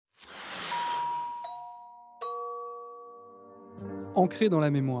Ancré dans la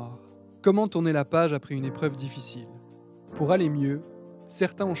mémoire. Comment tourner la page après une épreuve difficile? Pour aller mieux,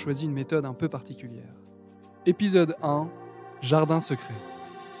 certains ont choisi une méthode un peu particulière. Épisode 1, Jardin secret.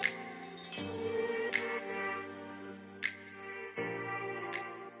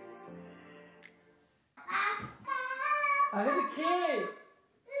 Arrête de crier!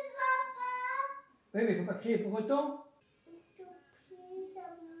 Oui, mais il ne faut pas crier pour autant.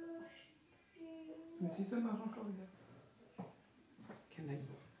 Mais si ça marche encore, regarde. Canaille.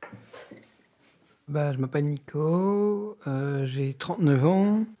 Je m'appelle Nico, j'ai 39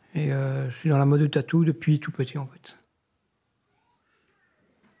 ans et je suis dans la mode de tatou depuis tout petit en fait.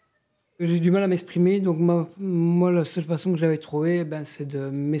 J'ai du mal à m'exprimer, donc moi la seule façon que j'avais trouvée, c'est de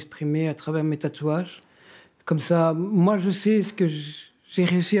m'exprimer à travers mes tatouages. Comme ça, moi je sais ce que j'ai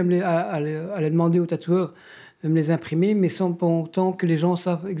réussi à les demander aux tatoueurs de me les imprimer, mais sans pour autant que les gens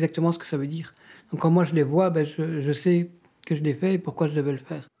savent exactement ce que ça veut dire. Donc quand moi je les vois, je sais que je l'ai fait et pourquoi je devais le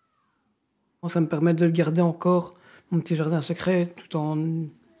faire. Ça me permet de le garder encore, mon petit jardin secret, tout en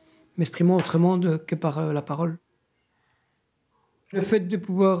m'exprimant autrement que par la parole. Le fait de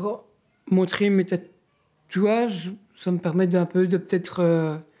pouvoir montrer mes tatouages, ça me permet d'un peu de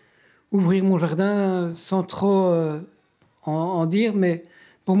peut-être ouvrir mon jardin sans trop en dire, mais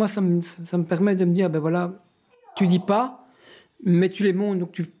pour moi, ça me permet de me dire, voilà, tu dis pas, mais tu les montres,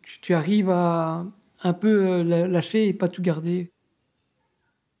 donc tu arrives à un peu lâcher et pas tout garder.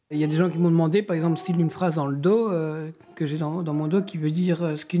 Il y a des gens qui m'ont demandé, par exemple, style une phrase dans le dos, que j'ai dans mon dos, qui veut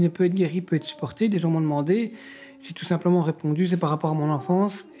dire ce qui ne peut être guéri peut être supporté. Des gens m'ont demandé. J'ai tout simplement répondu, c'est par rapport à mon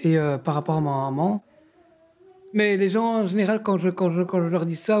enfance et par rapport à ma maman. Mais les gens, en général, quand je leur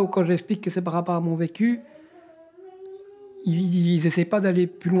dis ça ou quand j'explique que c'est par rapport à mon vécu, ils essaient pas d'aller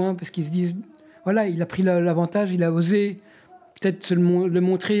plus loin parce qu'ils se disent, voilà, il a pris l'avantage, il a osé peut-être le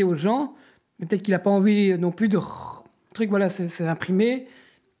montrer aux gens, mais peut-être qu'il n'a pas envie non plus de truc, voilà, c'est imprimé.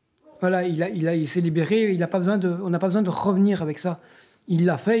 Voilà, il s'est libéré, on n'a pas besoin de revenir avec ça. Il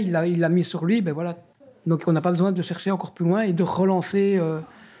l'a fait, il l'a mis sur lui, voilà. Donc on n'a pas besoin de chercher encore plus loin et de relancer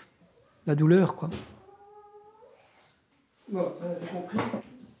la douleur, quoi. Bon, j'ai compris.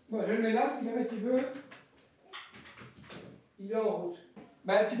 Bon, je le mets là, si jamais tu veux. Il est en route.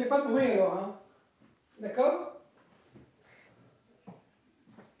 Tu fais pas de bruit alors, hein. D'accord?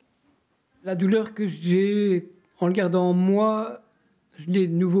 La douleur que j'ai en le gardant en moi, je l'ai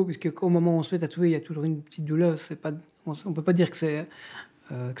de nouveau, parce qu'au moment où on se fait tatouer, il y a toujours une petite douleur. On peut pas dire que ça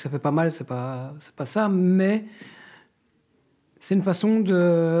fait pas mal, c'est pas ça, mais c'est une façon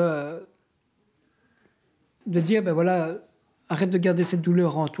de dire, voilà, arrête de garder cette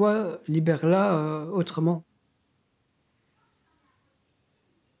douleur en toi, libère-la autrement.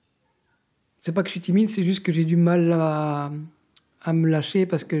 C'est pas que je suis timide, c'est juste que j'ai du mal à me lâcher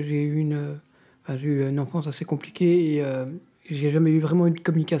parce que j'ai eu une enfance assez compliquée et j'ai jamais eu vraiment une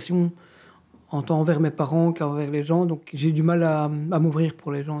communication tant envers mes parents qu'envers les gens, donc j'ai du mal à m'ouvrir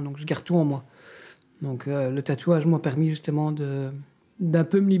pour les gens, donc je garde tout en moi. Donc le tatouage m'a permis justement d'un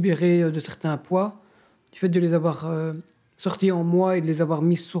peu me libérer de certains poids, du fait de les avoir sortis en moi et de les avoir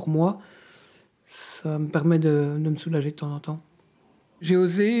mis sur moi, ça me permet de me soulager de temps en temps. J'ai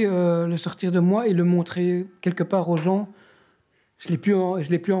osé le sortir de moi et le montrer quelque part aux gens. Je l'ai plus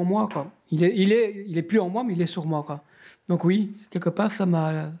en moi, quoi. Il est plus en moi, mais il est sur moi, quoi. Donc oui, quelque part, ça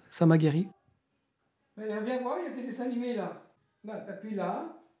m'a guéri. Viens voir, il y a tes dessins animés là. Là, t'appuies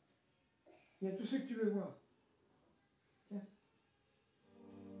là. Il y a tous ceux que tu veux voir.